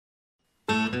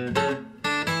This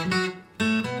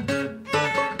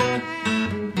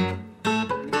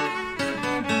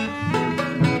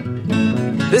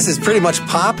is Pretty Much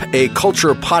Pop, a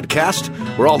culture podcast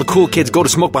where all the cool kids go to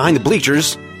smoke behind the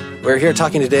bleachers. We're here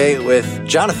talking today with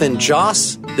Jonathan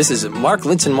Joss. This is Mark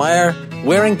Linsenmeyer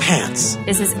wearing pants.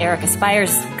 This is Erica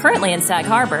Spires, currently in Sag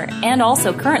Harbor, and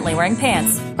also currently wearing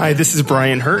pants. Hi, this is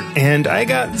Brian Hurt, and I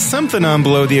got something on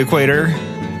below the equator.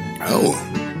 Oh.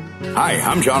 Hi,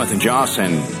 I'm Jonathan Joss,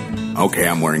 and okay,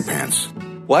 I'm wearing pants.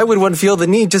 Why would one feel the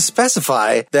need to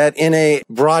specify that in a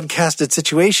broadcasted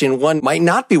situation one might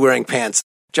not be wearing pants?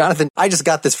 Jonathan, I just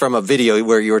got this from a video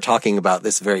where you were talking about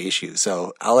this very issue,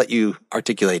 so I'll let you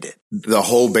articulate it. The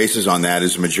whole basis on that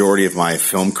is the majority of my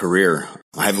film career,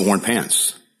 I haven't worn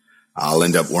pants. I'll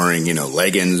end up wearing,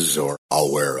 leggings, or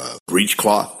I'll wear a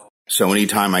breechcloth. So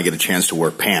anytime I get a chance to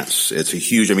wear pants, it's a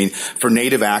huge, for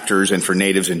native actors and for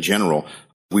natives in general,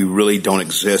 we really don't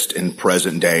exist in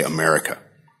present day America.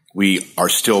 We are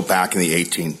still back in the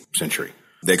 18th century.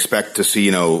 They expect to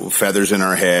see, feathers in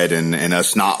our head and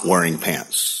us not wearing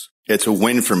pants. It's a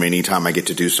win for me anytime I get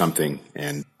to do something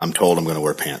and I'm told I'm going to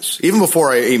wear pants. Even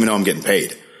before I even know I'm getting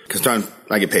paid. Because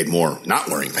I get paid more not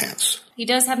wearing pants. He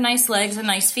does have nice legs and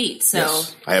nice feet, so...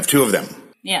 Yes, I have two of them.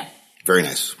 Yeah. Very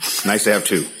nice. Nice to have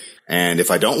two. And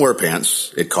if I don't wear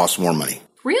pants, it costs more money.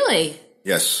 Really?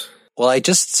 Yes. Well, I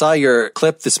just saw your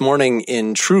clip this morning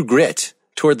in True Grit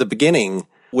toward the beginning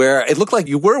where it looked like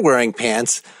you were wearing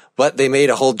pants, but they made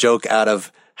a whole joke out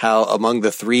of how among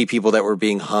the three people that were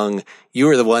being hung, you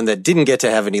were the one that didn't get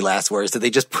to have any last words, that they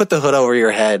just put the hood over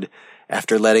your head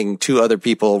after letting two other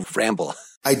people ramble.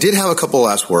 I did have a couple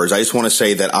last words. I just want to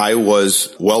say that I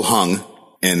was well hung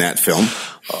in that film.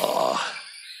 Oh.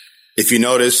 If you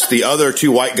notice, the other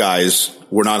two white guys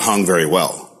were not hung very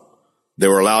well. They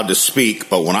were allowed to speak,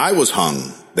 but when I was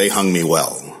hung, they hung me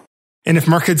well. And if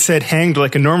Mark had said hanged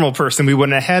like a normal person, we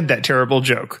wouldn't have had that terrible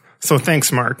joke. So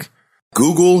thanks, Mark.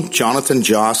 Google Jonathan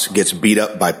Joss gets beat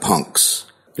up by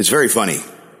punks. It's very funny.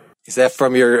 Is that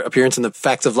from your appearance in The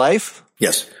Facts of Life?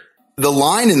 Yes. The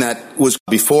line in that was,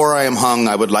 before I am hung,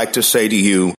 I would like to say to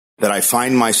you that I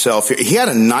find myself... He had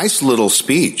a nice little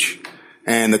speech.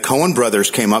 And the Coen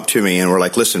brothers came up to me and were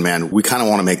like, listen, man, we kind of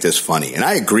want to make this funny. And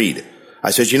I agreed. I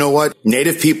said, you know what?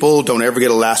 Native people don't ever get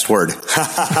a last word.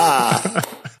 Ha ha ha.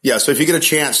 Yeah, so if you get a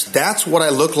chance, that's what I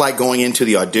look like going into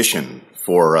the audition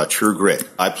for True Grit.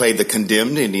 I played the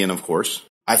condemned Indian, of course.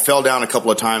 I fell down a couple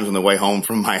of times on the way home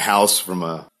from my house from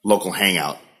a local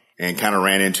hangout and kind of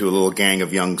ran into a little gang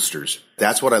of youngsters.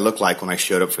 That's what I looked like when I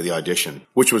showed up for the audition,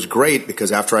 which was great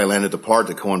because after I landed the part,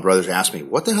 the Coen brothers asked me,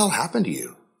 what the hell happened to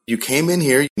you? You came in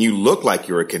here and you look like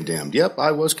you were condemned. Yep,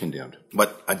 I was condemned.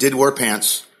 But I did wear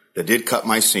pants that did cut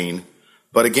my scene.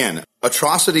 But again,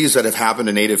 atrocities that have happened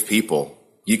to Native people,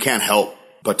 you can't help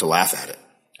but to laugh at it.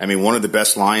 One of the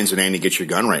best lines in Andy Get Your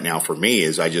Gun right now for me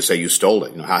is I just say, you stole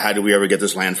it. How did we ever get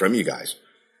this land from you guys?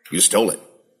 You stole it.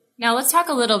 Now let's talk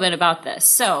a little bit about this.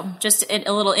 So just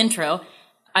a little intro.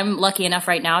 I'm lucky enough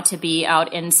right now to be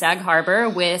out in Sag Harbor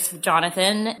with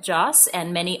Jonathan Joss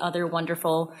and many other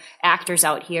wonderful actors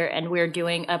out here. And we're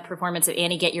doing a performance of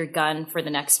Annie Get Your Gun for the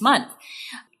next month.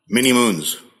 Many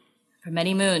moons. For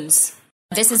many moons.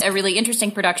 This is a really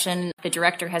interesting production. The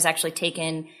director has actually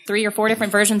taken 3 or 4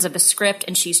 different versions of the script,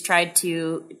 and she's tried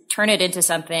to turn it into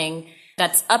something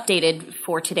that's updated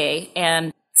for today.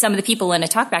 And some of the people in a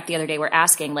talkback the other day were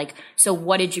asking, so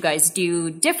what did you guys do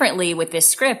differently with this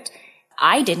script?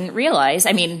 I didn't realize.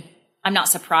 I'm not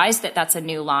surprised that that's a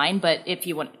new line, but if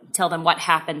you want to tell them what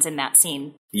happens in that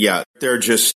scene. Yeah, they're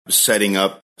just setting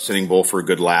up Sitting Bull for a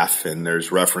good laugh, and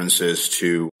there's references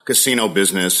to casino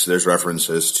business. There's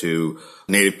references to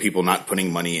Native people not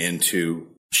putting money into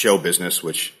show business,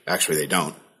 which actually they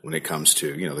don't when it comes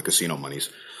to, the casino monies.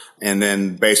 And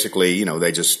then basically,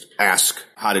 they just ask,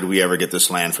 how did we ever get this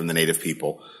land from the Native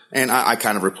people? And I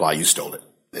kind of reply, you stole it.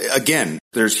 Again,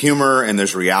 there's humor and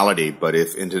there's reality, but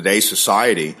if in today's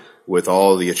society, with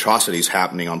all the atrocities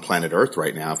happening on planet Earth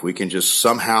right now, if we can just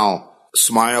somehow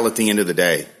smile at the end of the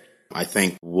day, I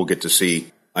think we'll get to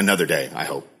see another day, I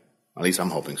hope. At least I'm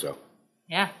hoping so.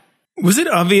 Yeah. Was it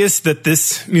obvious that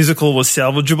this musical was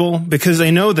salvageable? Because I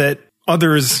know that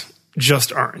others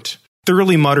just aren't.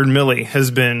 Thoroughly Modern Millie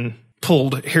has been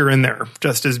pulled here and there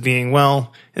just as being,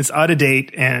 it's out of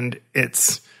date and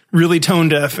it's really tone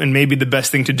deaf, and maybe the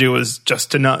best thing to do is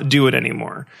just to not do it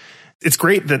anymore. It's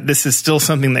great that this is still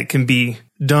something that can be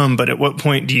done, but at what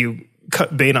point do you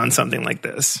cut bait on something like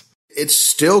this? It's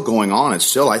still going on. It's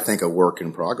still, I think, a work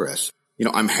in progress.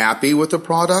 I'm happy with the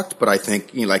product, but I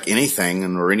think, like anything,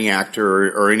 or any actor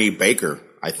or any baker,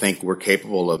 I think we're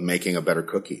capable of making a better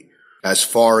cookie. As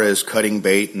far as cutting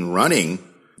bait and running,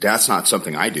 That's not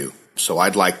something I do. So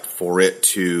I'd like for it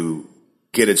to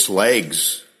get its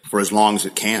legs for as long as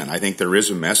it can. I think there is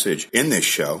a message in this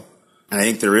show, and I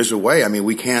think there is a way. I mean,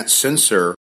 we can't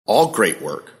censor all great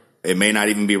work. It may not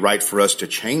even be right for us to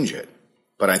change it,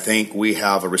 but I think we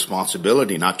have a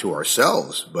responsibility, not to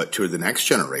ourselves, but to the next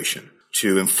generation,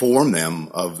 to inform them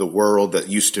of the world that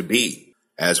used to be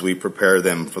as we prepare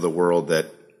them for the world that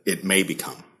it may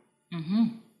become. Mm-hmm.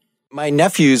 My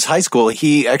nephew's high school,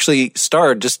 he actually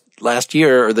starred just last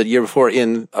year or the year before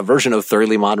in a version of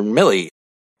Thoroughly Modern Millie.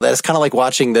 That's kind of like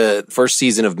watching the first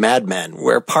season of Mad Men,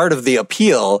 where part of the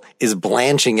appeal is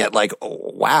blanching it like,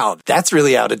 oh, wow, that's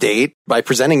really out of date. By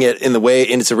presenting it in the way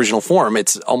in its original form,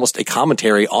 it's almost a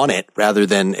commentary on it rather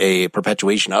than a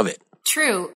perpetuation of it.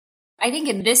 True. I think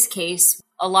in this case,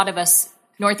 a lot of us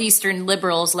Northeastern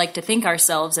liberals like to think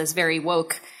ourselves as very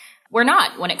woke. We're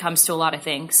not when it comes to a lot of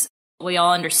things. We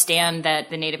all understand that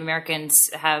the Native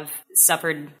Americans have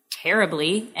suffered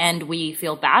terribly, and we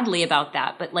feel badly about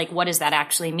that. But like, what does that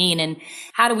actually mean? And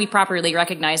how do we properly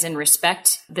recognize and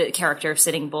respect the character of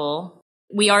Sitting Bull?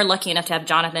 We are lucky enough to have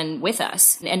Jonathan with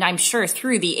us. And I'm sure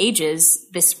through the ages,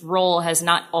 this role has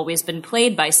not always been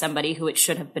played by somebody who it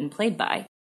should have been played by.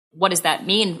 What does that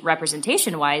mean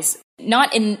representation-wise?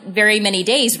 Not in very many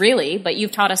days, really, but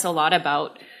you've taught us a lot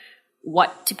about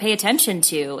what to pay attention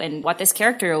to and what this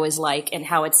character was like and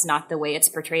how it's not the way it's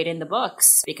portrayed in the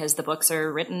books, because the books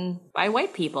are written by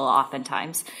white people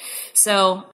oftentimes.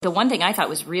 So the one thing I thought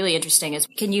was really interesting is,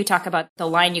 can you talk about the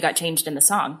line you got changed in the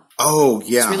song? Oh,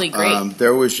 yeah. It's really great.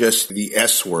 There was just the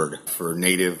S word for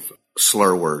Native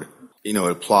slur word. You know,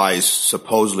 it applies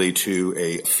supposedly to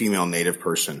a female Native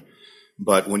person.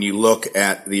 But when you look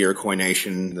at the Iroquois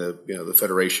Nation, the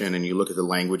Federation, and you look at the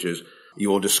languages, you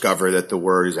will discover that the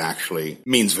word is actually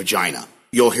means vagina.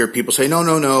 You'll hear people say,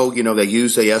 no, they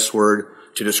use the S word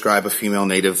to describe a female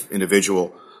Native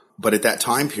individual. But at that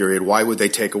time period, why would they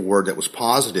take a word that was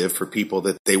positive for people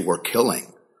that they were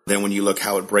killing? Then when you look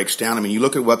how it breaks down, I mean, you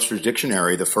look at Webster's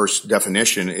dictionary, the first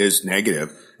definition is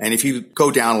negative. And if you go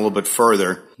down a little bit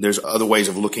further, there's other ways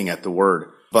of looking at the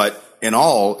word. But in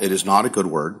all, it is not a good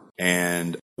word.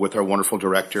 And with our wonderful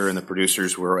director and the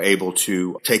producers, we're able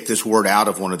to take this word out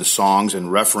of one of the songs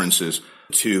and references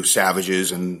to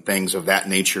savages and things of that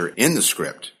nature in the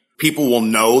script. People will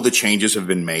know the changes have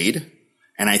been made.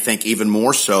 And I think even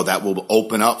more so, that will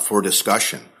open up for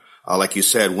discussion. Like you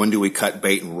said, when do we cut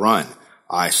bait and run?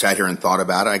 I sat here and thought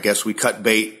about it. I guess we cut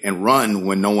bait and run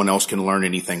when no one else can learn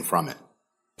anything from it.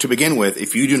 To begin with,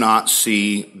 if you do not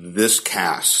see this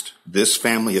cast, this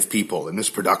family of people in this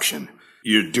production,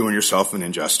 you're doing yourself an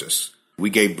injustice. We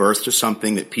gave birth to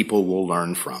something that people will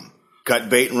learn from. Cut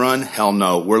bait and run? Hell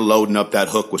no. We're loading up that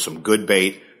hook with some good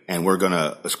bait, and we're going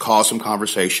to cause some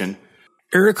conversation.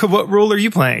 Erica, what role are you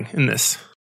playing in this?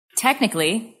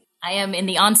 Technically, I am in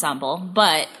the ensemble,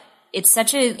 but it's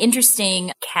such an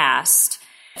interesting cast.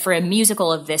 For a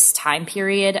musical of this time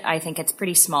period, I think it's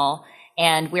pretty small.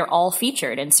 And we're all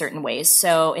featured in certain ways.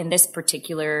 So in this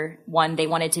particular one, they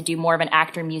wanted to do more of an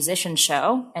actor-musician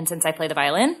show. And since I play the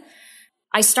violin,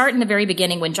 I start in the very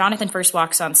beginning when Jonathan first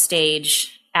walks on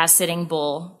stage as Sitting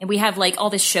Bull. And we have like all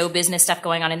this show business stuff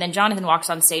going on. And then Jonathan walks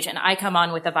on stage and I come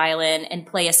on with a violin and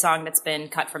play a song that's been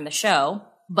cut from the show,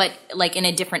 but like in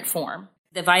a different form.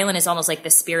 The violin is almost like the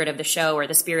spirit of the show or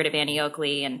the spirit of Annie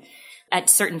Oakley. And at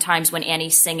certain times when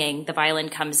Annie's singing, the violin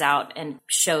comes out and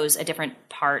shows a different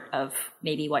part of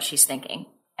maybe what she's thinking.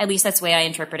 At least that's the way I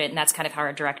interpret it, and that's kind of how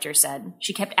our director said.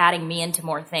 She kept adding me into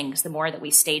more things the more that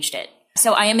we staged it.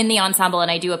 So I am in the ensemble,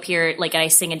 and I do appear, like I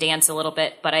sing and dance a little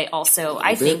bit, but I also,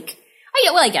 I think,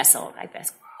 I guess so. I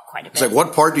guess quite a bit. It's like,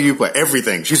 what part do you play?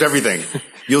 Everything. She's everything.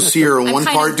 You'll see her in one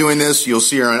part doing this. You'll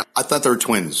see her in, I thought they were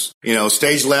twins.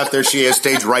 Stage left, there she is.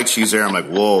 Stage right, she's there. I'm like,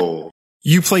 whoa.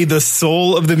 You play the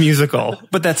soul of the musical,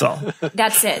 but that's all.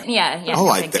 That's it. Yeah. Oh,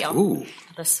 like that. Ooh.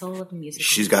 The soul of the musical.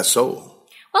 She's got soul.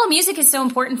 Well, music is so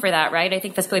important for that, right? I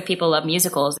think that's why people love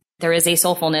musicals. There is a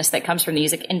soulfulness that comes from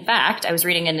music. In fact, I was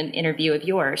reading in an interview of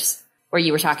yours where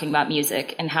you were talking about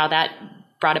music and how that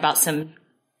brought about some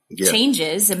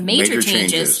changes, and major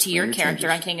changes to your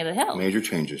character on King of the Hill. Major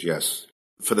changes, yes.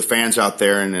 For the fans out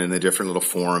there and in the different little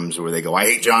forums where they go, I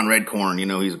hate John Redcorn.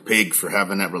 He's a pig for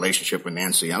having that relationship with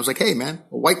Nancy. I was like, hey, man,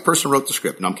 a white person wrote the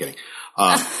script. No, I'm kidding.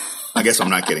 I guess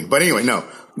I'm not kidding. But anyway, no.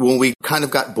 When we kind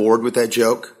of got bored with that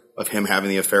joke of him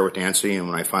having the affair with Nancy, and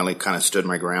when I finally kind of stood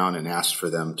my ground and asked for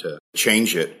them to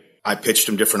change it, I pitched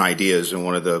them different ideas. And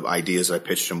one of the ideas I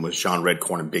pitched them was John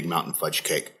Redcorn and Big Mountain Fudge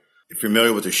Cake. If you're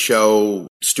familiar with the show,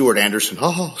 Stuart Anderson.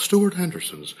 Stuart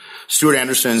Anderson's. Stuart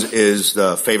Anderson's is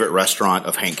the favorite restaurant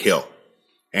of Hank Hill.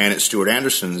 And at Stuart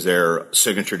Anderson's, their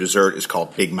signature dessert is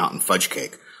called Big Mountain Fudge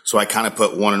Cake. So I kind of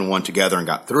put one and one together and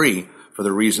got three for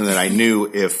the reason that I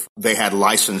knew if they had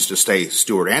license to stay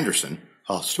Stuart Anderson,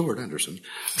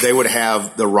 they would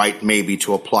have the right maybe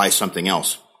to apply something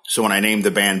else. So when I named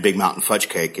the band Big Mountain Fudge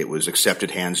Cake, it was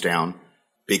accepted hands down.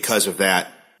 Because of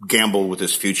that, gambled with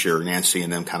his future. Nancy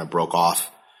and them kind of broke off.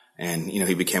 And,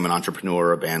 he became an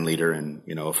entrepreneur, a band leader, and,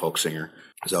 a folk singer.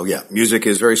 So yeah, music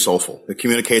is very soulful. It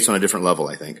communicates on a different level,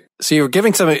 I think. So you're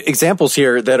giving some examples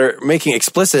here that are making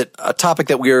explicit a topic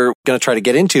that we're going to try to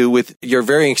get into with your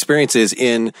varying experiences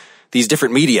in these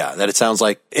different media. That it sounds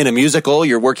like in a musical,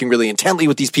 you're working really intently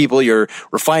with these people. You're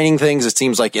refining things. It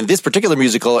seems like in this particular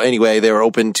musical, anyway, they were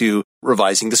open to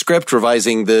revising the script,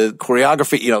 revising the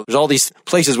choreography. There's all these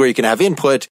places where you can have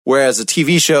input, whereas a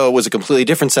TV show was a completely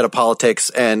different set of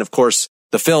politics. And of course,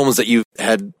 the films that you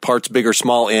had parts big or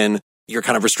small in, you're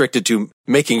kind of restricted to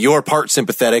making your part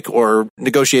sympathetic or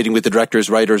negotiating with the directors,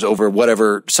 writers over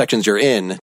whatever sections you're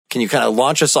in. Can you kind of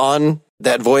launch us on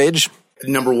that voyage?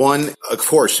 Number one, of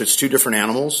course, it's two different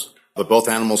animals, but both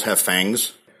animals have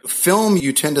fangs. Film,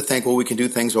 you tend to think, well, we can do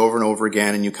things over and over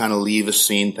again, and you kind of leave a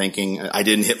scene thinking, I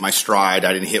didn't hit my stride,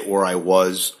 I didn't hit where I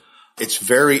was. It's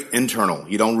very internal.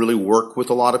 You don't really work with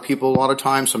a lot of people a lot of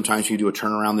times. Sometimes you do a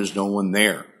turnaround, there's no one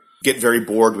there. Get very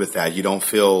bored with that. You don't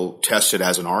feel tested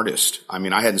as an artist. I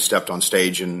mean, I hadn't stepped on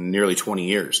stage in nearly 20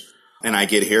 years, and I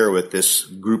get here with this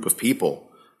group of people.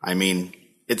 I mean,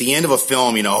 at the end of a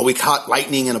film, we caught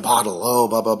lightning in a bottle,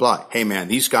 blah, blah, blah. Hey, man,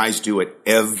 these guys do it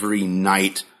every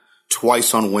night,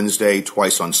 twice on Wednesday,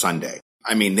 twice on Sunday.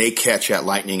 I mean, they catch that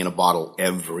lightning in a bottle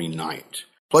every night.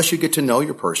 Plus, you get to know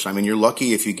your person. I mean, you're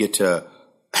lucky if you get to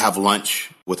have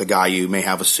lunch with a guy you may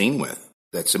have a scene with.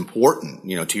 That's important,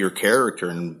 to your character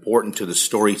and important to the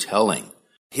storytelling.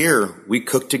 Here, we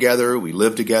cook together, we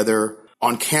live together.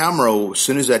 On camera, as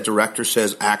soon as that director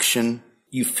says action,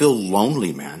 you feel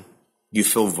lonely, man. You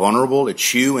feel vulnerable.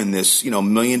 It's you and this, $1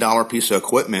 million piece of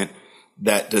equipment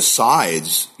that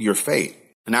decides your fate.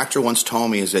 An actor once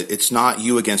told me is that it's not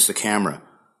you against the camera.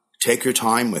 Take your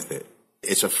time with it.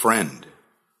 It's a friend.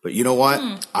 But you know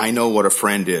what? I know what a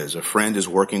friend is. A friend is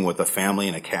working with a family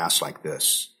in a cast like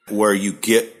this, where you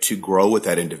get to grow with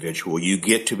that individual. You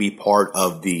get to be part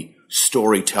of the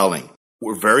storytelling.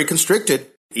 We're very constricted,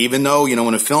 even though,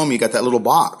 in a film, you got that little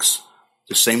box.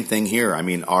 The same thing here. I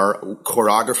mean, our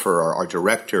choreographer, our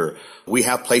director, we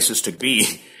have places to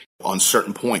be on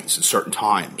certain points at certain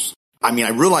times. I mean, I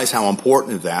realize how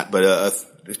important that, but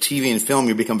TV and film,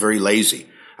 you become very lazy.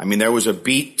 I mean, there was a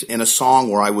beat in a song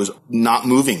where I was not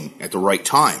moving at the right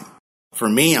time. For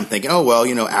me, I'm thinking,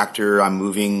 actor, I'm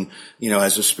moving,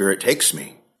 as the spirit takes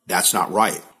me. That's not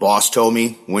right. Boss told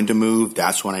me when to move.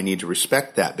 That's when I need to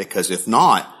respect that, because if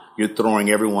not, you're throwing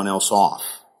everyone else off.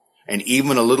 And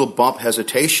even a little bump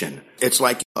hesitation, it's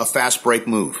like a fast break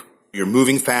move. You're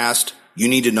moving fast. You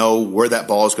need to know where that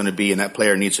ball is going to be, and that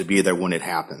player needs to be there when it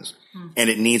happens. And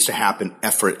it needs to happen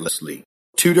effortlessly.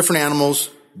 Two different animals,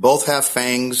 both have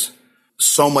fangs.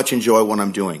 So much enjoy what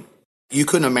I'm doing. You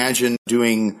couldn't imagine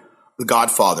doing The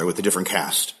Godfather with a different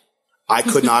cast. I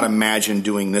could not imagine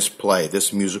doing this play,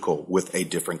 this musical, with a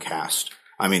different cast.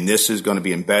 I mean, this is going to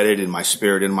be embedded in my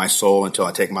spirit, in my soul, until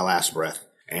I take my last breath.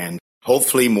 And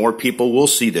hopefully more people will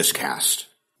see this cast.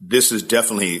 This is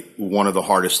definitely one of the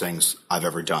hardest things I've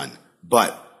ever done.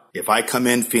 But if I come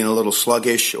in feeling a little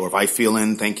sluggish, or if I feel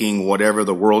in thinking whatever,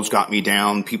 the world's got me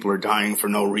down, people are dying for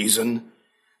no reason,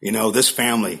 this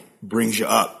family brings you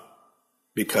up,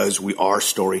 because we are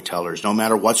storytellers. No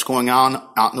matter what's going on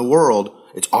out in the world,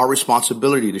 it's our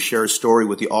responsibility to share a story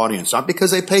with the audience, not because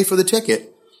they pay for the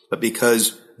ticket, but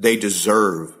because they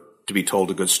deserve to be told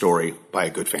a good story by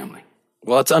a good family.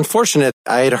 Well, it's unfortunate.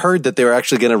 I had heard that they were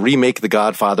actually going to remake The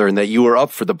Godfather and that you were up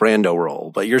for the Brando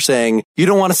role, but you're saying you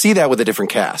don't want to see that with a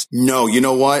different cast. No, you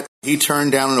know what? He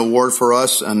turned down an award for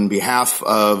us on behalf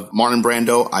of Marlon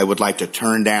Brando. I would like to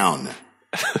turn down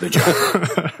the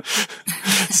job.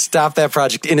 Stop that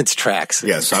project in its tracks.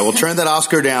 Yes, I will turn that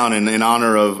Oscar down in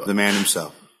honor of the man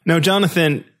himself. Now,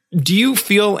 Jonathan, do you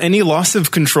feel any loss of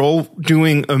control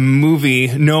doing a movie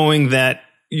knowing that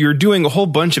you're doing a whole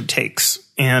bunch of takes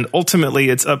and ultimately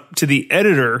it's up to the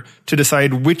editor to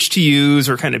decide which to use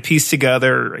or kind of piece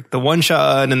together, like the one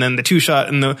shot and then the two shot,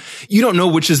 and you don't know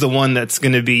which is the one that's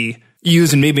going to be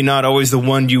used and maybe not always the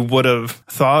one you would have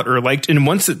thought or liked. And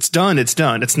once it's done, it's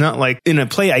done. It's not like in a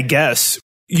play, I guess,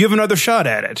 you have another shot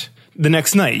at it the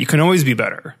next night. You can always be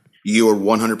better. You are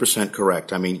 100%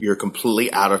 correct. I mean, you're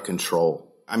completely out of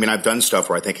control. I mean, I've done stuff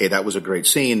where I think, hey, that was a great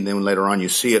scene. And then later on you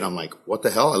see it. I'm like, what the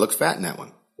hell? I look fat in that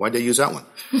one. Why'd they use that one?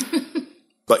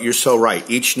 But you're so right.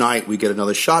 Each night we get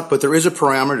another shot, but there is a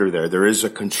parameter there. There is a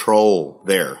control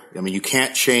there. I mean, you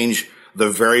can't change The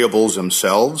variables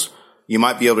themselves, you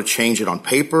might be able to change it on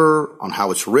paper, on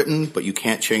how it's written, but you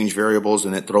can't change variables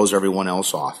and it throws everyone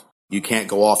else off. You can't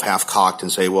go off half-cocked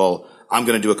and say, well, I'm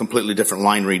going to do a completely different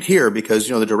line read here because,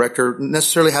 the director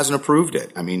necessarily hasn't approved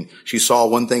it. I mean, she saw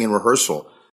one thing in rehearsal.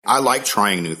 I like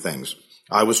trying new things.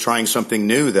 I was trying something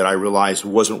new that I realized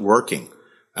wasn't working.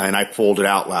 And I pulled it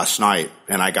out last night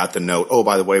and I got the note. Oh,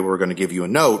 by the way, we're going to give you a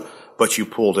note, but you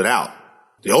pulled it out.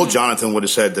 The old Jonathan would have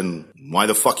said, then why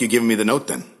the fuck you giving me the note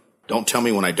then? Don't tell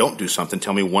me when I don't do something.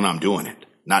 Tell me when I'm doing it,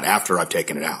 not after I've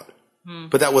taken it out.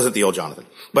 But that wasn't the old Jonathan.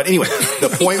 But anyway,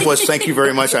 the point was, thank you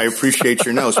very much. I appreciate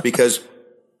your notes because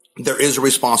there is a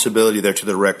responsibility there to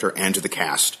the director and to the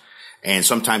cast. And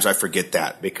sometimes I forget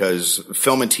that because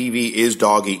film and TV is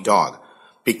dog eat dog.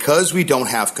 Because we don't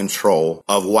have control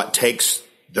of what takes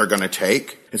they're going to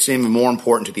take, it's even more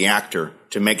important to the actor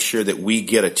to make sure that we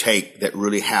get a take that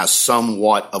really has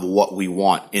somewhat of what we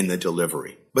want in the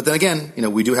delivery. But then again,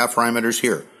 we do have parameters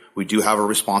here. We do have a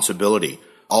responsibility.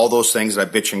 All those things that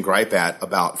I bitch and gripe at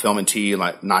about film and TV,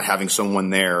 like not having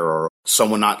someone there or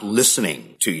someone not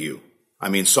listening to you. I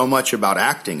mean, so much about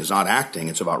acting is not acting.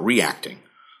 It's about reacting.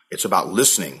 It's about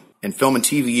listening. In film and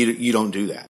TV, you don't do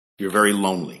that. You're very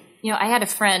lonely. I had a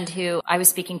friend who I was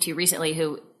speaking to recently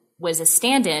who was a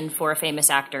stand-in for a famous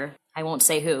actor. I won't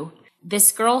say who.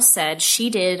 This girl said she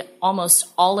did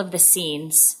almost all of the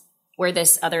scenes where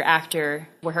this other actor,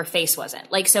 where her face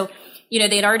wasn't.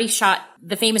 They'd already shot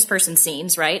the famous person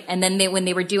scenes, right? And then when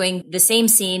they were doing the same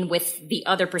scene with the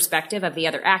other perspective of the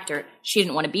other actor, she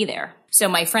didn't want to be there. So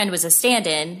my friend was a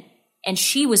stand-in, and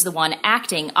she was the one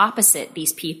acting opposite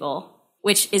these people,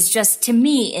 which is just, to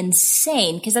me,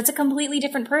 insane, because that's a completely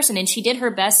different person. And she did her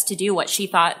best to do what she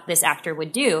thought this actor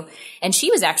would do. And she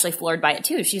was actually floored by it,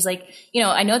 too. She's like,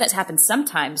 I know that's happened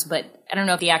sometimes, but I don't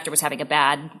know if the actor was having a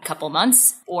bad couple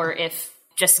months or if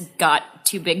just got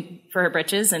too big for her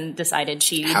britches and decided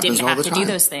she didn't have to do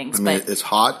those things. I mean, it's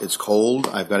hot, it's cold,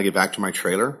 I've got to get back to my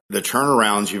trailer. The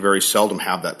turnarounds, you very seldom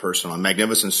have that person. On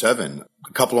Magnificent Seven,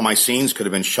 a couple of my scenes could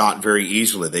have been shot very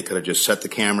easily. They could have just set the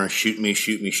camera, shoot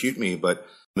me. But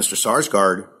Mr.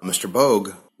 Sarsgaard, Mr.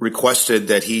 Bogue, requested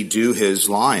that he do his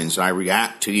lines, and I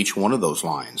react to each one of those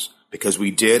lines because we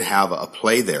did have a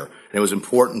play there. And it was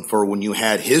important for when you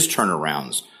had his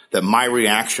turnarounds that my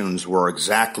reactions were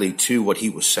exactly to what he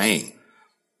was saying.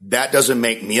 That doesn't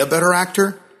make me a better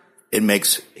actor. It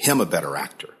makes him a better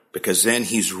actor because then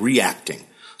he's reacting.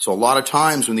 So a lot of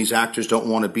times when these actors don't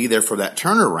want to be there for that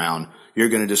turnaround, you're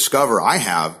going to discover,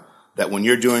 that when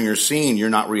you're doing your scene, you're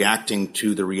not reacting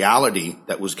to the reality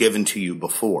that was given to you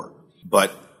before.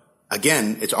 But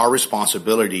again, it's our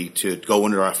responsibility to go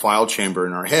into our file chamber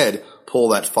in our head, pull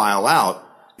that file out,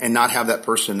 and not have that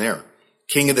person there.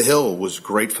 King of the Hill was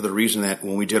great for the reason that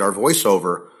when we did our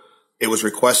voiceover, it was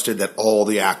requested that all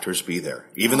the actors be there.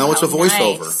 Even though it's a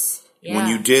voiceover, nice. Yeah. When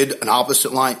you did an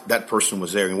opposite line, that person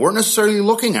was there. You weren't necessarily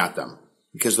looking at them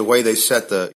because the way they set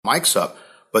the mics up,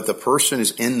 but the person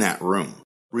is in that room.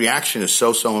 Reaction is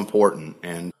so important,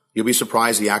 and you'll be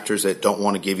surprised the actors that don't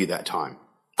want to give you that time.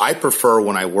 I prefer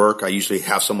when I work, I usually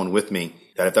have someone with me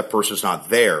that if that person's not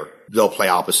there, they'll play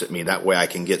opposite me. That way I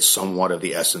can get somewhat of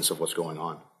the essence of what's going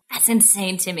on. That's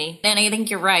insane to me. And I think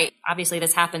you're right. Obviously,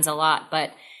 this happens a lot,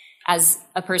 but as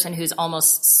a person who's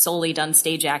almost solely done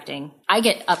stage acting, I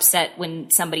get upset when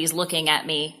somebody's looking at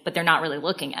me, but they're not really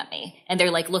looking at me. And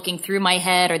they're like looking through my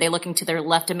head or they're looking to their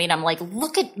left of me. And I'm like,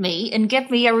 look at me and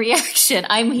give me a reaction.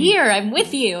 I'm here. I'm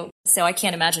with you. So I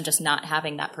can't imagine just not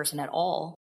having that person at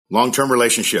all. Long-term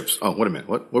relationships. Oh, wait a minute.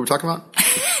 What were we talking about?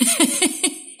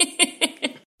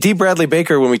 D. Bradley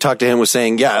Baker, when we talked to him, was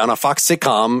saying, on a Fox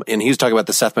sitcom, and he was talking about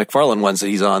the Seth MacFarlane ones that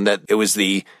he's on, that it was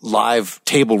the live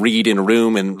table read in a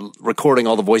room and recording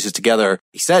all the voices together.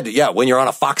 He said, when you're on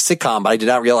a Fox sitcom, but I did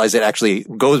not realize it actually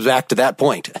goes back to that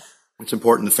point. It's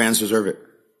important. The fans deserve it.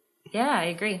 Yeah, I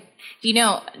agree.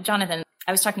 Jonathan,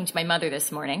 I was talking to my mother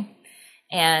this morning,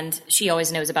 and she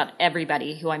always knows about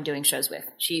everybody who I'm doing shows with.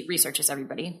 She researches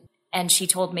everybody. And she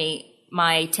told me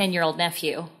my 10-year-old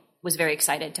nephew was very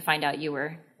excited to find out you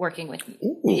were working with me.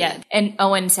 Ooh. Yeah. And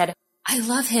Owen said, I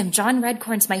love him. John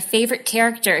Redcorn's my favorite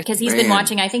character because he's been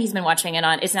watching, I think he's been watching it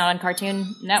it's now on Cartoon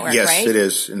Network, yes, right? Yes, it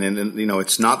is. And then,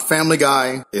 it's not Family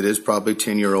Guy. It is probably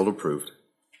 10-year-old approved.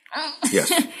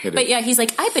 Yes, it is. But he's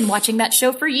like, I've been watching that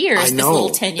show for years. I know. This little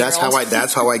 10-year-old.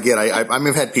 That's how I get.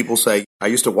 I've had people say, I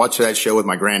used to watch that show with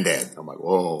my granddad. I'm like,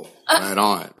 whoa, right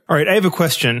on. All right. I have a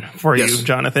question for you,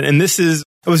 Jonathan. And this is,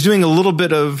 I was doing a little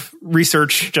bit of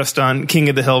research just on King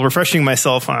of the Hill, refreshing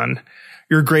myself on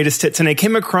your greatest hits. And I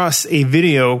came across a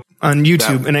video on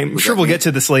YouTube, and I'm sure we'll get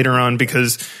to this later on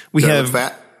because we have,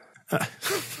 fat?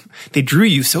 They drew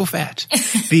you so fat.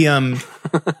 The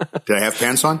Did I have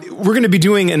pants on? We're going to be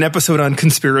doing an episode on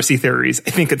conspiracy theories,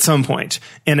 I think, at some point.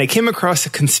 And I came across a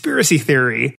conspiracy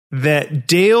theory that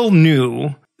Dale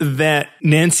knew that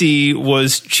Nancy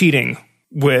was cheating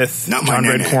with John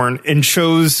Redcorn and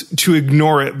chose to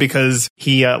ignore it because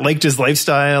he liked his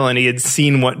lifestyle and he had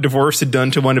seen what divorce had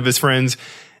done to one of his friends.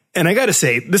 And I got to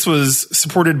say, this was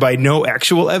supported by no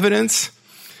actual evidence.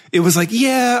 It was like,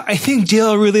 yeah, I think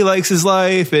Dale really likes his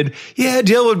life. And yeah,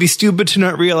 Dale would be stupid to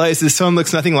not realize his son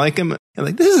looks nothing like him. And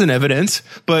like, this isn't evidence.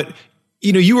 But,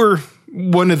 you know, you were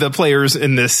one of the players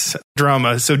in this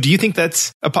drama. So do you think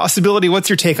that's a possibility? What's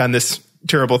your take on this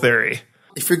terrible theory?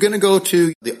 If you're going to go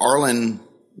to the Arlen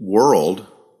world,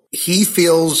 he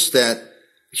feels that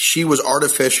she was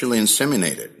artificially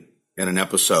inseminated in an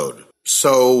episode.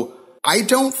 So I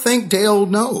don't think Dale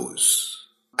knows.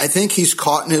 I think he's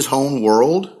caught in his own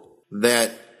world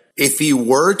that if he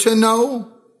were to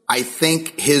know, I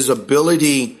think his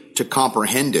ability to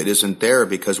comprehend it isn't there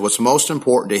because what's most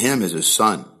important to him is his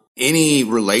son. Any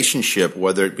relationship,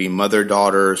 whether it be mother,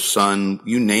 daughter, son,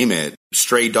 you name it,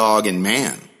 stray dog and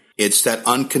man, it's that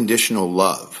unconditional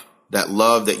love, that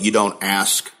love that you don't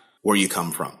ask where you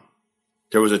come from.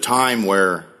 There was a time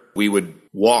where we would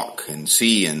walk and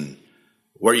see and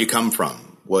where you come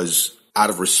from was out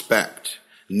of respect.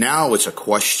 Now it's a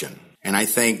question. And I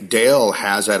think Dale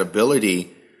has that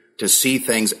ability to see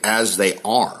things as they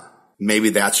are. Maybe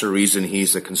that's the reason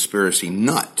he's a conspiracy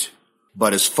nut.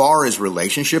 But as far as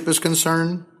relationship is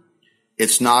concerned,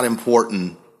 it's not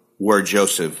important where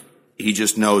Joseph, he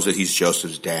just knows that he's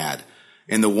Joseph's dad.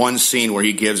 In the one scene where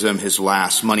he gives him his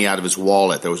last money out of his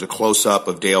wallet, there was a close-up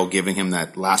of Dale giving him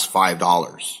that last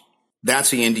 $5. That's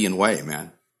the Indian way,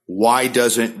 man. Why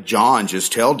doesn't John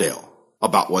just tell Dale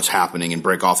about what's happening and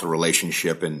break off the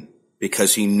relationship? And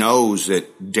because he knows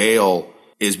that Dale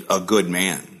is a good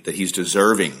man, that he's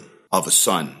deserving of a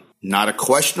son, not a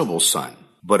questionable son,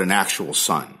 but an actual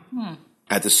son.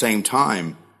 At the same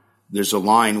time, there's a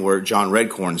line where John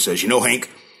Redcorn says, you know, Hank,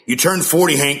 you turned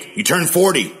 40, Hank, you turned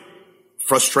 40.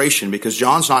 Frustration because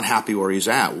John's not happy where he's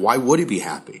at. Why would he be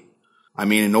happy? I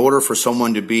mean, in order for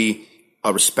someone to be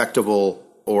a respectable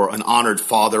or an honored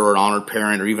father or an honored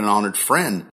parent or even an honored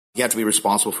friend, you have to be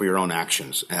responsible for your own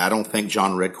actions. And I don't think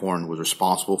John Redcorn was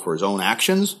responsible for his own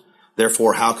actions.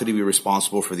 Therefore, how could he be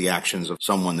responsible for the actions of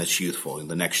someone that's youthful in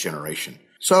the next generation?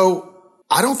 So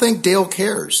I don't think Dale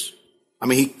cares. I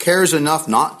mean, he cares enough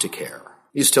not to care.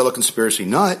 He's still a conspiracy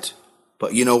nut.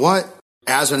 But you know what?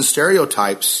 As in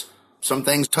stereotypes, some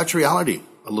things touch reality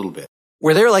a little bit.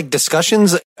 Were there like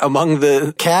discussions among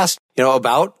the cast, you know,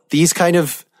 about these kind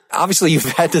of, obviously you've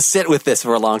had to sit with this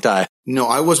for a long time. No,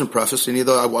 I wasn't prefaced any of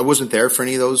those. I wasn't there for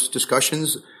any of those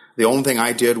discussions. The only thing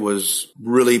I did was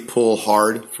really pull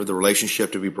hard for the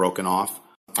relationship to be broken off.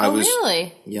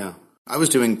 Really? Yeah. I was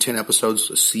doing 10 episodes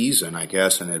a season, I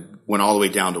guess, and it went all the way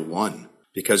down to 1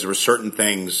 because there were certain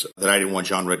things that I didn't want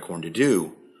John Redcorn to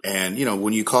do. And, you know,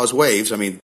 when you cause waves, I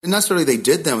mean, not necessarily they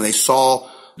did them. They saw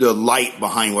the light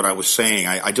behind what I was saying.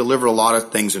 I deliver a lot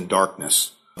of things in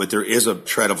darkness, but there is a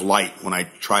shred of light when I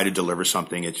try to deliver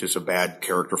something. It's just a bad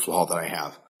character flaw that I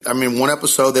have. I mean, one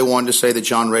episode they wanted to say that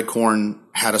John Redcorn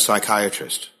had a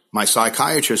psychiatrist. My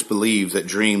psychiatrist believes that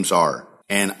dreams are,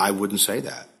 and I wouldn't say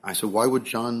that. I said, why would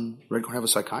John Redcorn have a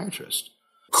psychiatrist?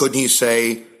 Couldn't he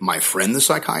say, my friend the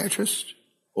psychiatrist?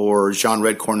 Or is John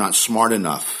Redcorn not smart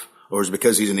enough? Or is it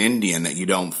because he's an Indian that you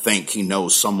don't think he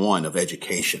knows someone of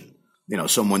education? You know,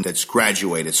 someone that's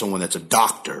graduated, someone that's a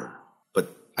doctor. But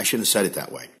I shouldn't have said it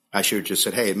that way. I should have just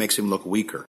said, hey, it makes him look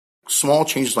weaker. Small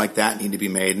changes like that need to be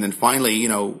made. And then finally, you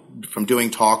know, from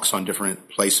doing talks on different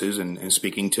places and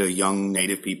speaking to young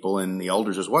Native people and the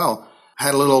elders as well, I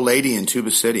had a little old lady in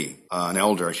Tuba City, an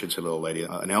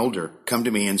elder come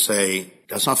to me and say,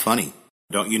 that's not funny.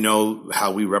 Don't you know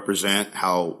how we represent,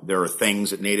 how there are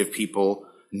things that Native people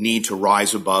need to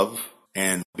rise above?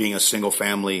 And being a single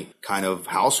family kind of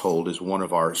household is one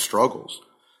of our struggles.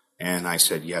 And I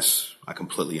said, yes, I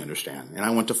completely understand. And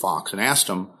I went to Fox and asked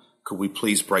them, could we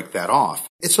please break that off?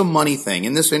 It's a money thing.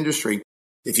 In this industry,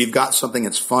 if you've got something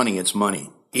that's funny, it's money.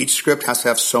 Each script has to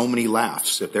have so many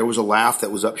laughs. If there was a laugh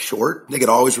that was up short, they could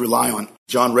always rely on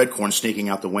John Redcorn sneaking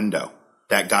out the window.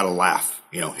 That got a laugh.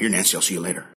 You know, here, Nancy, I'll see you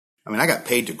later. I mean, I got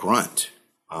paid to grunt.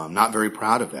 I'm not very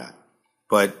proud of that.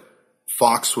 But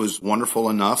Fox was wonderful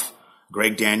enough.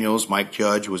 Greg Daniels, Mike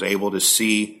Judge was able to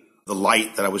see the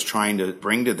light that I was trying to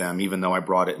bring to them, even though I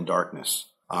brought it in darkness.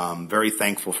 Very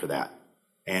thankful for that.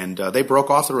 And they broke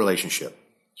off the relationship.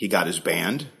 He got his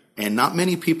band. And not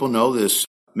many people know this.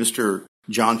 Mr.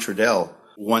 John Trudell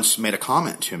once made a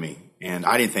comment to me, and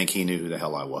I didn't think he knew who the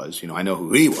hell I was. You know, I know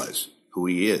who he was. who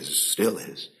he is, still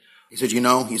is. He said,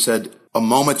 he said, a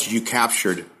moment you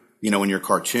captured, in your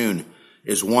cartoon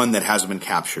is one that hasn't been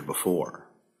captured before.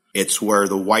 It's where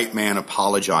the white man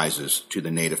apologizes to the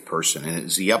native person. And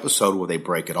it's the episode where they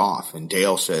break it off. And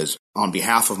Dale says, on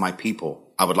behalf of my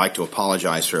people, I would like to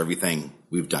apologize for everything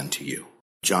we've done to you.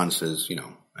 John says, and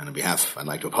on behalf, I'd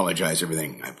like to apologize for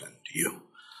everything I've done to you.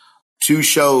 Two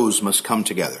shows must come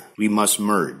together. We must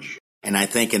merge. And I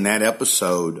think in that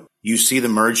episode, you see the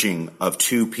merging of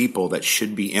two people that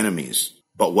should be enemies.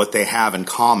 But what they have in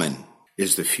common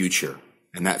is the future.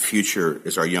 And that future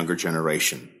is our younger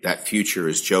generation. That future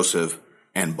is Joseph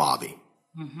and Bobby.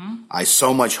 Mm-hmm. I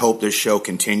so much hope this show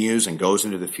continues and goes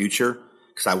into the future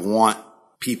because I want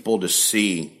people to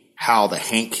see how the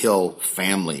Hank Hill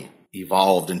family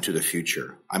evolved into the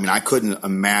future. I mean, I couldn't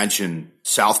imagine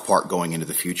South Park going into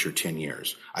the future 10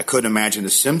 years. I couldn't imagine The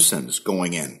Simpsons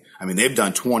going in. I mean, they've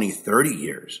done 20, 30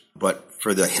 years. But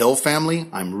for the Hill family,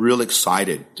 I'm real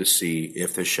excited to see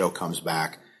if this show comes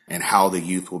back and how the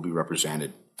youth will be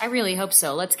represented. I really hope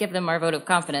so. Let's give them our vote of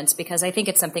confidence because I think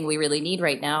it's something we really need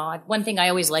right now. One thing I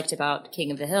always liked about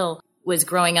King of the Hill was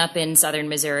growing up in southern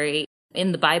Missouri,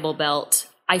 in the Bible Belt.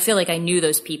 I feel like I knew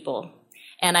those people.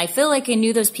 And I feel like I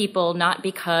knew those people not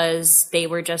because they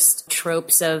were just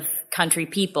tropes of country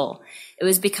people. It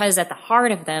was because at the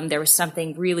heart of them, there was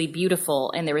something really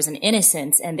beautiful and there was an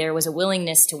innocence and there was a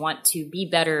willingness to want to be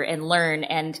better and learn.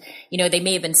 And, they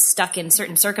may have been stuck in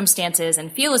certain circumstances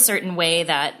and feel a certain way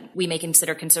that we may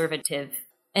consider conservative.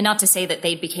 And not to say that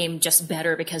they became just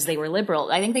better because they were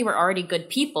liberal. I think they were already good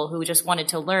people who just wanted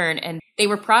to learn and they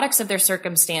were products of their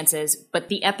circumstances. But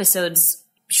the episodes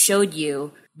showed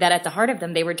you that at the heart of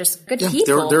them, they were just good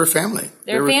people. They're a family.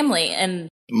 They're a family. And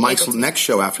Mike's next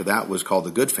show after that was called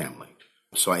The Good Family.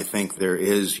 So I think there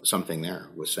is something there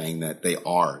with saying that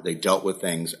they dealt with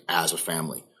things as a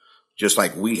family, just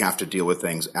like we have to deal with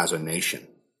things as a nation,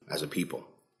 as a people,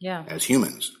 as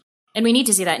humans. And we need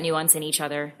to see that nuance in each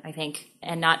other, I think,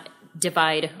 and not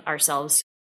divide ourselves.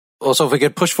 Also, if we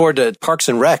could push forward to Parks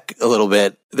and Rec a little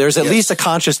bit, there's at least a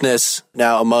consciousness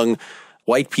now among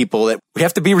white people that we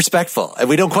have to be respectful and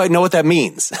we don't quite know what that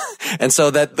means. And so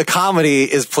that the comedy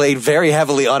is played very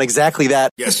heavily on exactly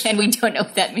that. Yes. And we don't know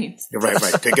what that means. Right.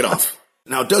 Take it off.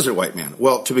 Now, Desert White Man.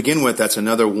 Well, to begin with, that's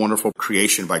another wonderful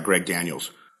creation by Greg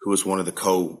Daniels, who was one of the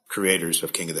co-creators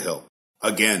of King of the Hill.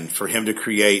 Again, for him to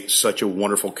create such a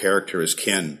wonderful character as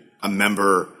Ken, a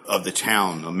member of the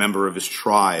town, a member of his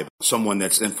tribe, someone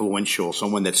that's influential,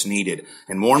 someone that's needed,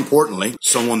 and more importantly,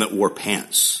 someone that wore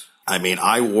pants. I mean,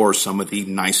 I wore some of the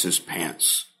nicest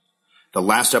pants. The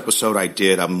last episode I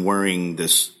did, I'm wearing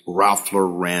this Ralph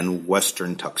Lauren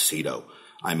Western tuxedo.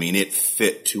 I mean, it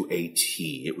fit to a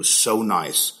T. It was so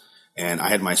nice. And I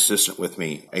had my assistant with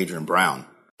me, Adrian Brown.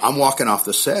 I'm walking off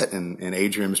the set and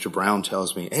Adrian, Mr. Brown,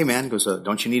 tells me, hey man, he goes,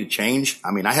 don't you need a change?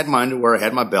 I mean, I had my underwear, I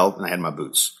had my belt, and I had my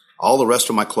boots. All the rest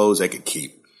of my clothes I could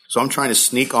keep. So I'm trying to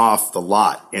sneak off the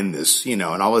lot in this, and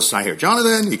all of a sudden I hear,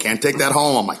 Jonathan, you can't take that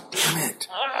home. I'm like, damn it.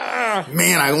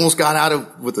 Man, I almost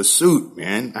got with a suit,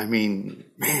 man. I mean,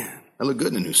 man, I look good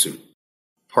in a new suit.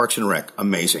 Parks and Rec,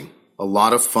 amazing. A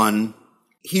lot of fun.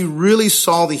 He really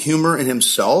saw the humor in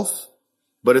himself,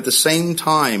 but at the same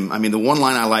time, I mean, the one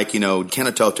line I like, Ken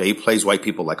Atoto, he plays white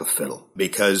people like a fiddle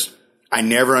because I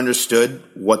never understood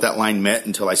what that line meant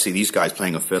until I see these guys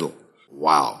playing a fiddle.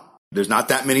 Wow. There's not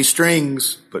that many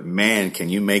strings, but man, can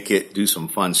you make it do some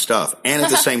fun stuff. And at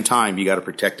the same time, you got to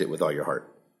protect it with all your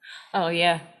heart. Oh,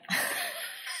 yeah.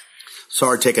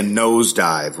 Saw her take a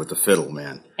nosedive with the fiddle,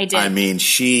 man. I did. I mean,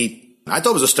 I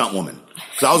thought it was a stunt woman.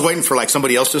 So I was waiting for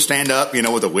somebody else to stand up,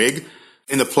 with a wig.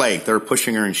 In the play, they were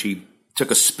pushing her and she took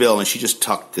a spill and she just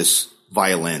tucked this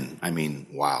violin. I mean,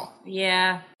 wow.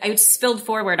 Yeah. I spilled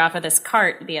forward off of this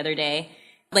cart the other day.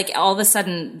 All of a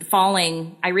sudden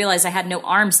falling, I realized I had no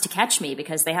arms to catch me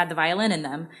because they had the violin in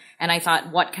them. And I thought,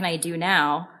 what can I do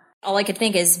now? All I could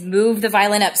think is move the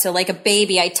violin up. So like a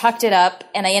baby, I tucked it up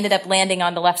and I ended up landing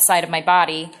on the left side of my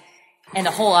body. And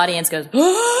the whole audience goes,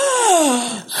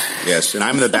 Yes, and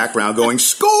I'm in the background going,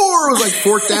 score! It was like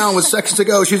fourth down with seconds to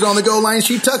go. She's on the goal line,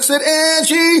 she tucks it, and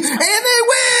they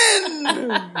win!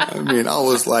 I mean, I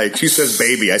was like, she says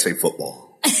baby, I say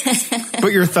football.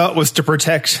 But your thought was to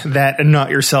protect that and not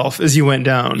yourself as you went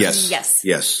down. Yes.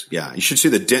 Yeah. You should see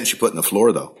the dent she put in the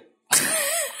floor, though.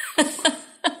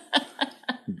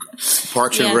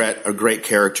 Parks and Rec, a great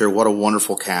character. What a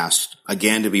wonderful cast.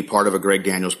 Again, to be part of a Greg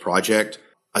Daniels project.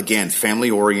 Again,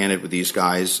 family-oriented with these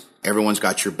guys. Everyone's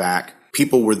got your back.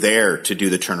 People were there to do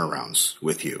the turnarounds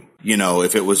with you.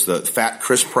 If it was the fat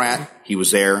Chris Pratt, he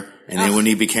was there. And then when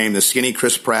he became the skinny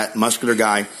Chris Pratt, muscular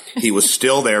guy, he was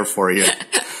still there for you.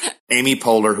 Amy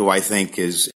Poehler, who I think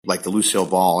is like the Lucille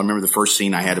Ball. I remember the first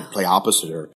scene I had to play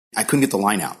opposite her. I couldn't get the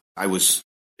line out. I was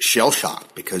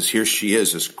shell-shocked because here she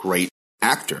is, this great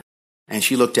actor. And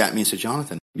she looked at me and said,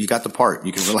 Jonathan, you got the part.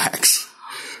 You can relax.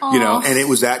 Aww. You know, and it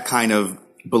was that kind of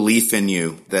belief in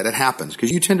you that it happens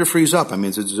because you tend to freeze up. I mean,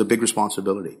 it's a big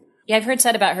responsibility. Yeah, I've heard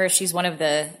said about her, she's one of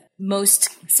the most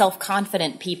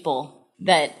self-confident people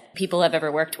that people have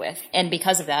ever worked with. And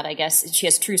because of that, I guess she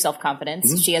has true self-confidence.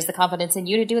 Mm-hmm. She has the confidence in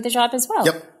you to do the job as well.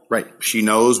 Yep. Right. She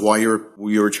knows why you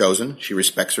were chosen. She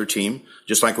respects her team,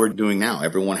 just like we're doing now.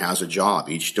 Everyone has a job.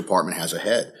 Each department has a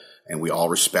head, and we all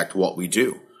respect what we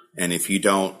do. And if you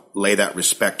don't lay that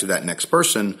respect to that next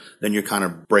person, then you're kind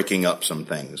of breaking up some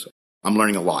things. I'm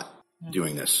learning a lot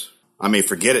doing this. I may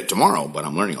forget it tomorrow, but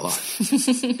I'm learning a lot.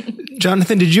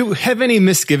 Jonathan, did you have any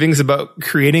misgivings about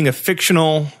creating a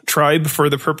fictional tribe for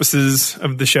the purposes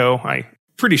of the show? I'm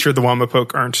pretty sure the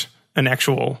Wamapoke aren't an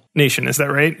actual nation. Is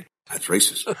that right? That's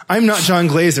racist. I'm not John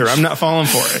Glazer. I'm not falling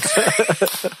for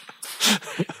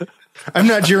it. I'm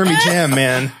not Jeremy Jam,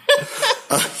 man.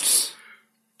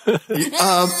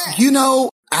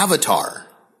 Avatar.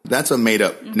 That's a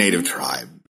made-up native tribe.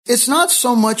 It's not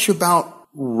so much about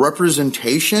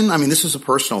representation. I mean, this is a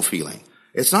personal feeling.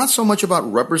 It's not so much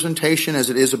about representation as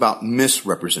it is about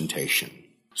misrepresentation.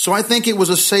 So I think it was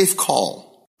a safe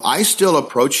call. I still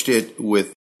approached it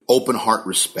with open heart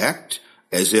respect,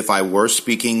 as if I were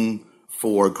speaking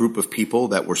for a group of people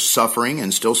that were suffering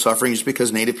and still suffering. Just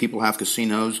because Native people have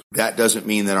casinos, that doesn't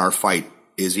mean that our fight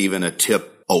is even a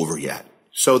tip over yet.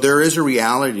 So there is a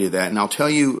reality to that. And I'll tell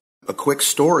you a quick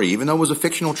story, even though it was a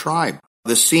fictional tribe.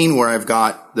 The scene where I've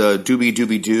got the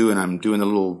doobie-doobie-doo and I'm doing the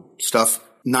little stuff,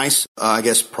 nice,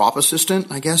 prop assistant,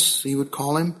 I guess you would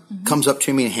call him, comes up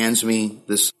to me and hands me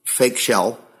this fake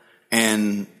shell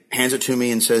and hands it to me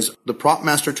and says, the prop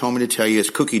master told me to tell you it's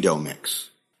cookie dough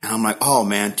mix. And I'm like, oh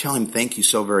man, tell him thank you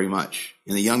so very much.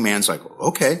 And the young man's like,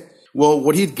 okay. Well,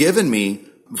 what he'd given me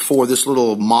for this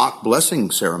little mock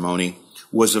blessing ceremony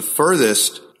was the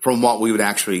furthest from what we would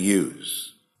actually use.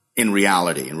 In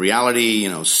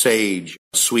reality, sage,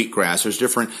 sweetgrass, there's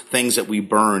different things that we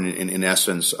burn in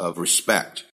essence of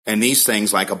respect. And these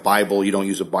things, like a Bible, you don't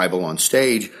use a Bible on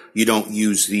stage. You don't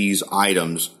use these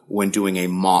items when doing a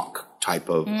mock type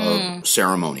of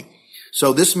ceremony.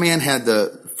 So this man had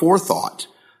the forethought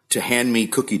to hand me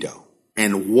cookie dough.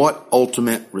 And what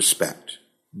ultimate respect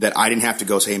that I didn't have to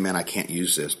go say, hey man, I can't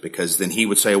use this, because then he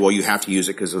would say, well, you have to use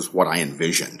it because it's what I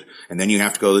envisioned. And then you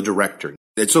have to go to the director.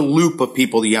 It's a loop of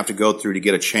people that you have to go through to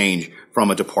get a change from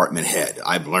a department head.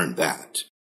 I've learned that.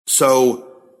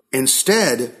 So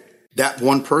instead, that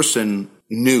one person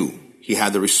knew he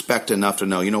had the respect enough to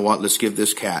know, you know what, let's give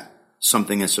this cat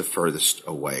something that's the furthest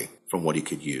away from what he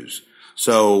could use.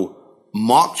 So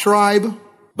mock tribe,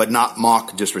 but not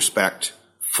mock disrespect,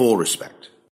 full respect.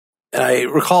 And I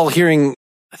recall hearing,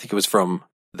 I think it was from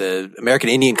the American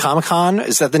Indian Comic-Con.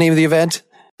 Is that the name of the event?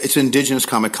 It's Indigenous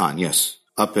Comic-Con, yes,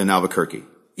 up in Albuquerque.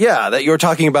 Yeah, that you were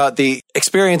talking about the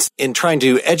experience in trying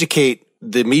to educate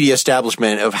the media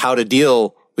establishment of how to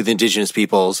deal with indigenous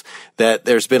peoples, that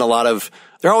there's been a lot of,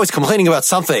 they're always complaining about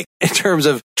something in terms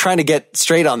of trying to get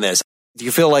straight on this. Do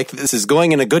you feel like this is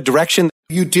going in a good direction?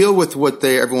 You deal with what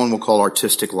everyone will call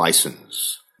artistic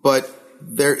license, but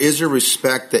there is a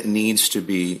respect that needs to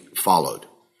be followed.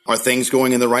 Are things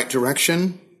going in the right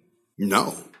direction?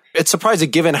 No. It's surprising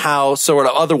given how sort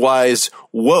of otherwise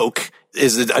woke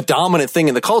is a dominant thing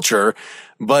in the culture,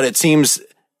 but it seems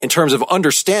in terms of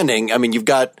understanding, I mean, you've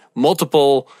got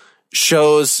multiple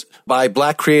shows by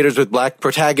Black creators with Black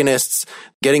protagonists,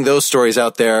 getting those stories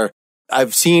out there.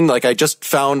 I've seen, I just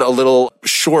found a little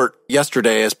short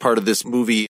yesterday as part of this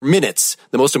movie, Minutes,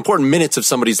 the most important minutes of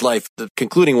somebody's life. The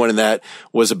concluding one in that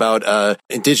was about an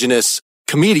indigenous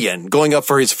comedian going up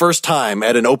for his first time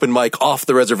at an open mic off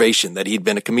the reservation, that he'd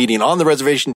been a comedian on the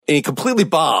reservation, and he completely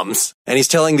bombs. And he's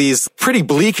telling these pretty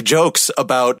bleak jokes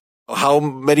about how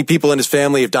many people in his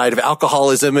family have died of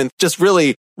alcoholism and just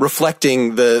really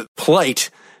reflecting the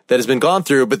plight that has been gone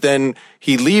through. But then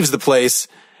he leaves the place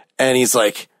and he's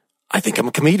like, I think I'm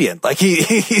a comedian.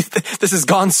 This has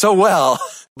gone so well.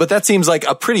 But that seems like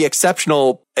a pretty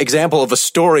exceptional example of a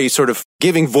story sort of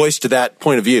giving voice to that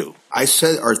point of view. I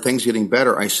said, are things getting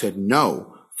better? I said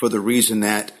no, for the reason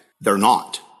that they're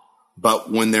not.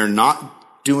 But when they're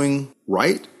not doing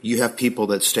right, you have people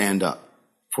that stand up.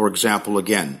 For example,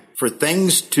 again, for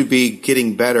things to be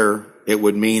getting better, it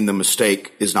would mean the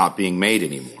mistake is not being made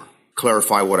anymore.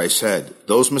 Clarify what I said.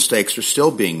 Those mistakes are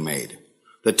still being made.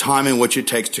 The time in which it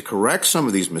takes to correct some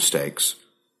of these mistakes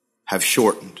have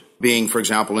shortened. Being, for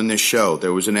example, in this show,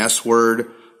 there was an S word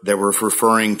they were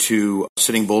referring to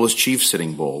Sitting Bull as Chief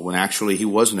Sitting Bull, when actually he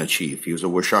wasn't a chief. He was a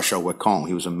Wishasha Wakong.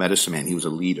 He was a medicine man. He was a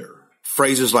leader.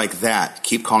 Phrases like that,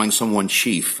 keep calling someone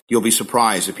chief. You'll be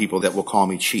surprised at people that will call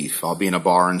me chief. I'll be in a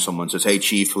bar and someone says, hey,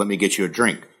 chief, let me get you a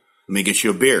drink. Let me get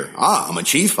you a beer. I'm a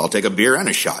chief. I'll take a beer and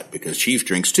a shot because chief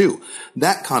drinks too.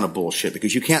 That kind of bullshit,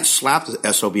 because you can't slap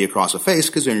the SOB across the face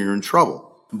because then you're in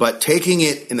trouble. But taking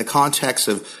it in the context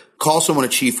of call someone a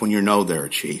chief when you know they're a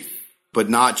chief, but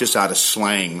not just out of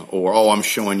slang or, I'm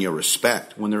showing you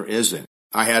respect when there isn't.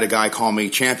 I had a guy call me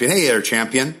champion. Hey there,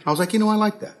 champion. I was like, I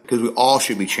like that because we all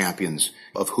should be champions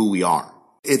of who we are.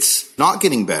 It's not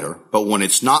getting better, but when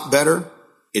it's not better,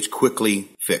 it's quickly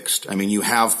fixed. I mean, you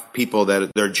have people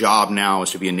that their job now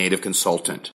is to be a native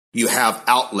consultant. You have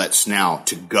outlets now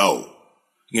to go.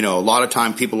 A lot of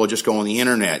time people will just go on the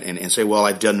internet and say, well,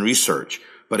 I've done research.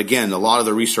 But again, a lot of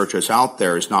the research that's out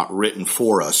there is not written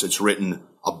for us. It's written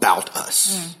about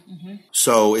us. Mm-hmm.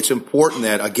 So it's important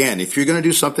that, again, if you're going to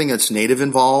do something that's native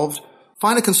involved,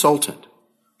 find a consultant.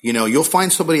 You'll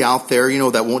find somebody out there,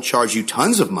 that won't charge you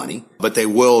tons of money, but they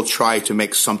will try to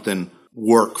make something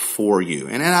work for you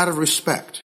and out of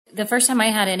respect. The first time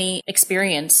I had any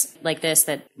experience like this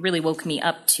that really woke me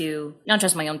up to not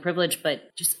just my own privilege,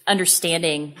 but just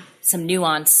understanding some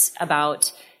nuance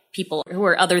about people who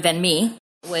are other than me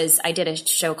was I did a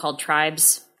show called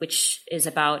Tribes, which is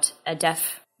about a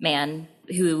deaf man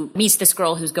who meets this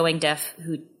girl who's going deaf,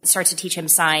 who starts to teach him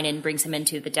sign and brings him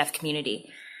into the deaf community.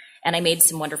 And I made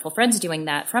some wonderful friends doing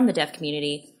that from the deaf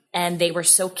community. And they were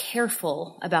so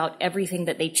careful about everything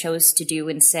that they chose to do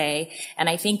and say. And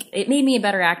I think it made me a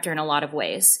better actor in a lot of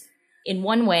ways. In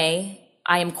one way,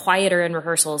 I am quieter in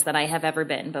rehearsals than I have ever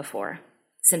been before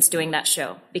since doing that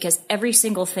show, because every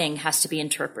single thing has to be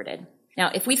interpreted.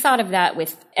 Now, if we thought of that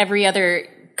with every other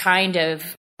kind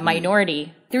of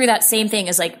minority through that same thing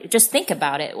as just think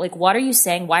about it. What are you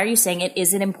saying? Why are you saying it?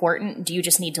 Is it important? Do you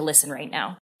just need to listen right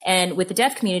now? And with the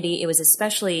deaf community, it was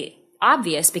especially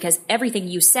obvious because everything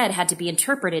you said had to be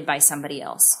interpreted by somebody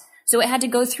else. So it had to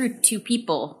go through two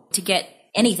people to get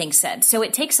anything said. So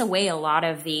it takes away a lot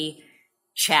of the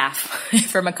chaff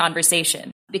from a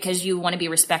conversation because you want to be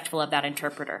respectful of that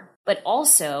interpreter. But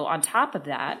also, on top of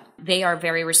that, they are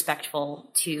very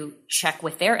respectful to check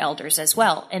with their elders as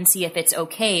well and see if it's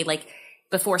okay.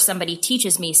 Before somebody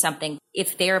teaches me something,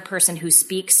 if they're a person who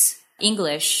speaks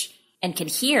English and can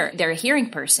hear, they're a hearing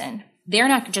person, they're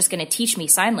not just going to teach me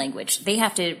sign language. They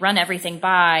have to run everything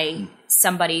by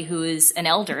somebody who is an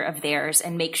elder of theirs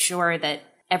and make sure that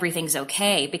everything's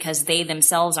okay because they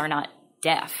themselves are not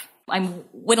deaf. I'm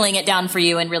whittling it down for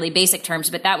you in really basic terms,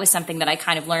 but that was something that I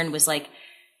kind of learned was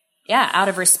out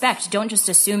of respect, don't just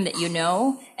assume that you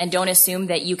know, and don't assume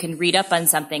that you can read up on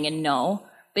something and know,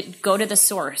 but go to the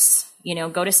source.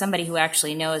 Go to somebody who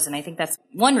actually knows. And I think that's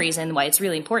one reason why it's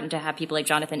really important to have people like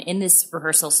Jonathan in this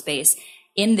rehearsal space,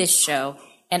 in this show,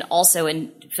 and also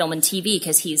in film and TV,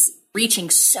 because he's reaching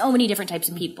so many different types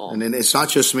of people. And then it's not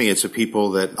just me, it's the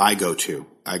people that I go to.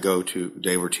 I go to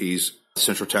Dave Ortiz,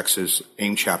 Central Texas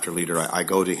AIM chapter leader. I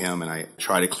go to him and I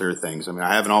try to clear things. I mean,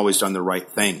 I haven't always done the right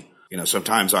thing.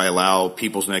 Sometimes I allow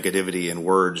people's negativity and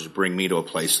words to bring me to a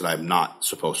place that I'm not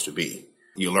supposed to be.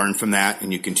 You learn from that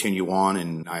and you continue on,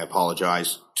 and I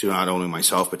apologize to not only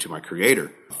myself but to my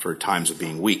Creator for times of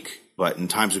being weak. But in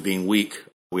times of being weak,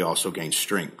 we also gain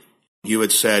strength. You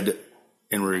had said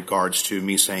in regards to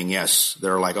me saying yes,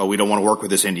 they're like, we don't want to work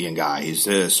with this Indian guy, he's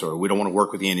this, or we don't want to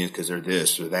work with the Indians because they're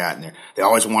this or that, and they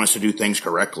always want us to do things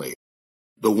correctly.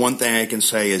 The one thing I can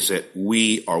say is that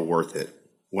we are worth it.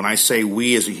 When I say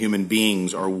we as a human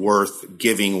beings are worth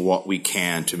giving what we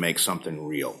can to make something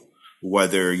real,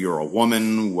 whether you're a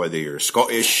woman, whether you're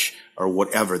Scottish or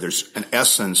whatever, there's an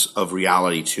essence of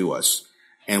reality to us,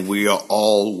 and we are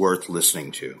all worth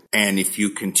listening to. And if you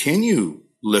continue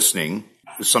listening,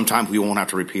 sometimes we won't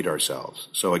have to repeat ourselves.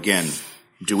 So again,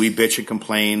 do we bitch and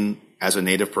complain as a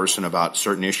Native person about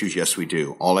certain issues? Yes, we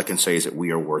do. All I can say is that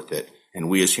we are worth it, and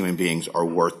we as human beings are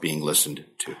worth being listened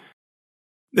to.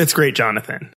 That's great,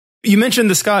 Jonathan. You mentioned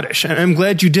the Scottish, and I'm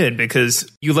glad you did, because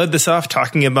you led this off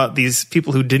talking about these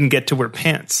people who didn't get to wear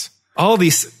pants. All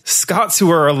these Scots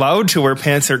who are allowed to wear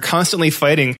pants are constantly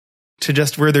fighting to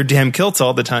just wear their damn kilts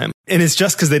all the time. And it's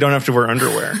just because they don't have to wear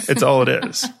underwear. It's all it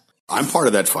is. I'm part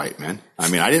of that fight, man. I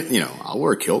mean, I'll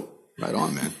wear a kilt. Right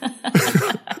on, man.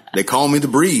 They call me the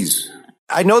Breeze.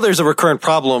 I know there's a recurrent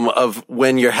problem of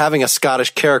when you're having a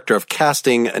Scottish character of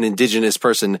casting an Indigenous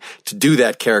person to do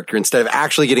that character instead of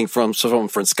actually getting from someone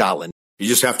from Scotland. You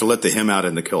just have to let the him out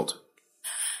in the kilt.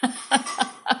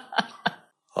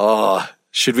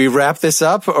 Should we wrap this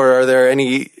up, or are there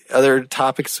any other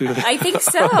topics? I think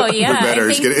so, yeah. Better.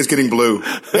 It's getting blue.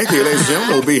 Thank you, ladies and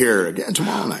gentlemen. We'll be here again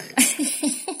tomorrow night.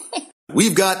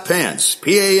 We've got Pants.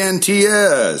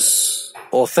 P-A-N-T-S.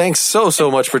 Well, thanks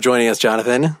so much for joining us,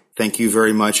 Jonathan. Thank you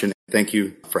very much, and thank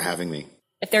you for having me.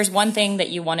 If there's one thing that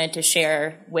you wanted to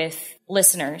share with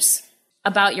listeners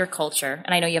about your culture,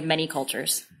 and I know you have many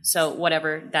cultures, so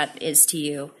whatever that is to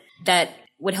you, that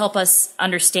would help us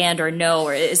understand or know,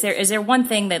 or is there one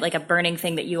thing that, like a burning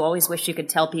thing that you always wish you could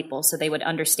tell people so they would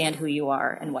understand who you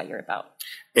are and what you're about?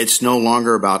 It's no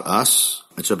longer about us.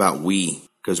 It's about we,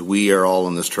 because we are all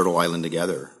on this Turtle Island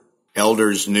together.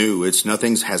 Elders knew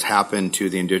nothing has happened to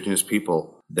the indigenous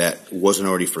people that wasn't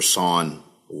already foresawn,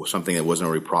 or something that wasn't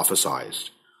already prophesized.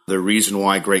 The reason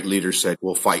why great leaders said,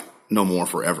 we'll fight no more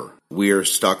forever. We are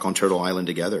stuck on Turtle Island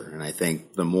together. And I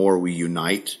think the more we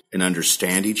unite and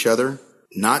understand each other,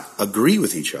 not agree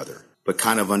with each other, but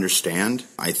kind of understand,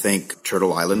 I think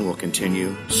Turtle Island will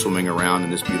continue swimming around in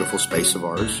this beautiful space of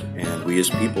ours, and we as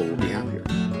people will be happier.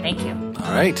 Thank you.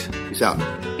 All right. Peace out.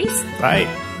 Peace. Bye.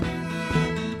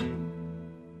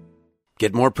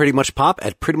 Get more Pretty Much Pop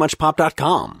at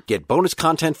prettymuchpop.com. Get bonus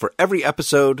content for every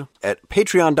episode at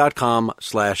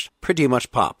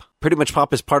patreon.com/prettymuchpop. Pretty Much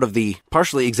Pop is part of the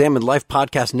Partially Examined Life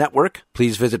podcast network.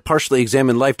 Please visit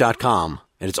partiallyexaminedlife.com.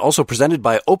 And it's also presented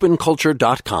by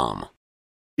openculture.com.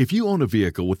 If you own a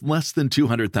vehicle with less than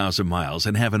 200,000 miles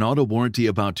and have an auto warranty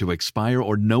about to expire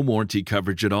or no warranty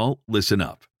coverage at all, listen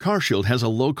up. CarShield has a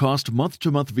low-cost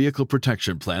month-to-month vehicle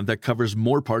protection plan that covers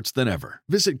more parts than ever.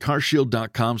 Visit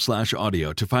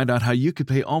carshield.com/audio to find out how you could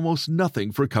pay almost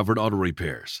nothing for covered auto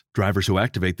repairs. Drivers who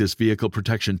activate this vehicle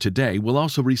protection today will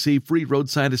also receive free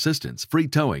roadside assistance, free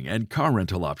towing, and car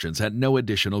rental options at no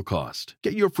additional cost.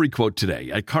 Get your free quote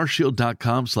today at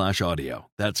carshield.com/audio.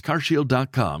 That's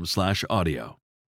carshield.com/audio.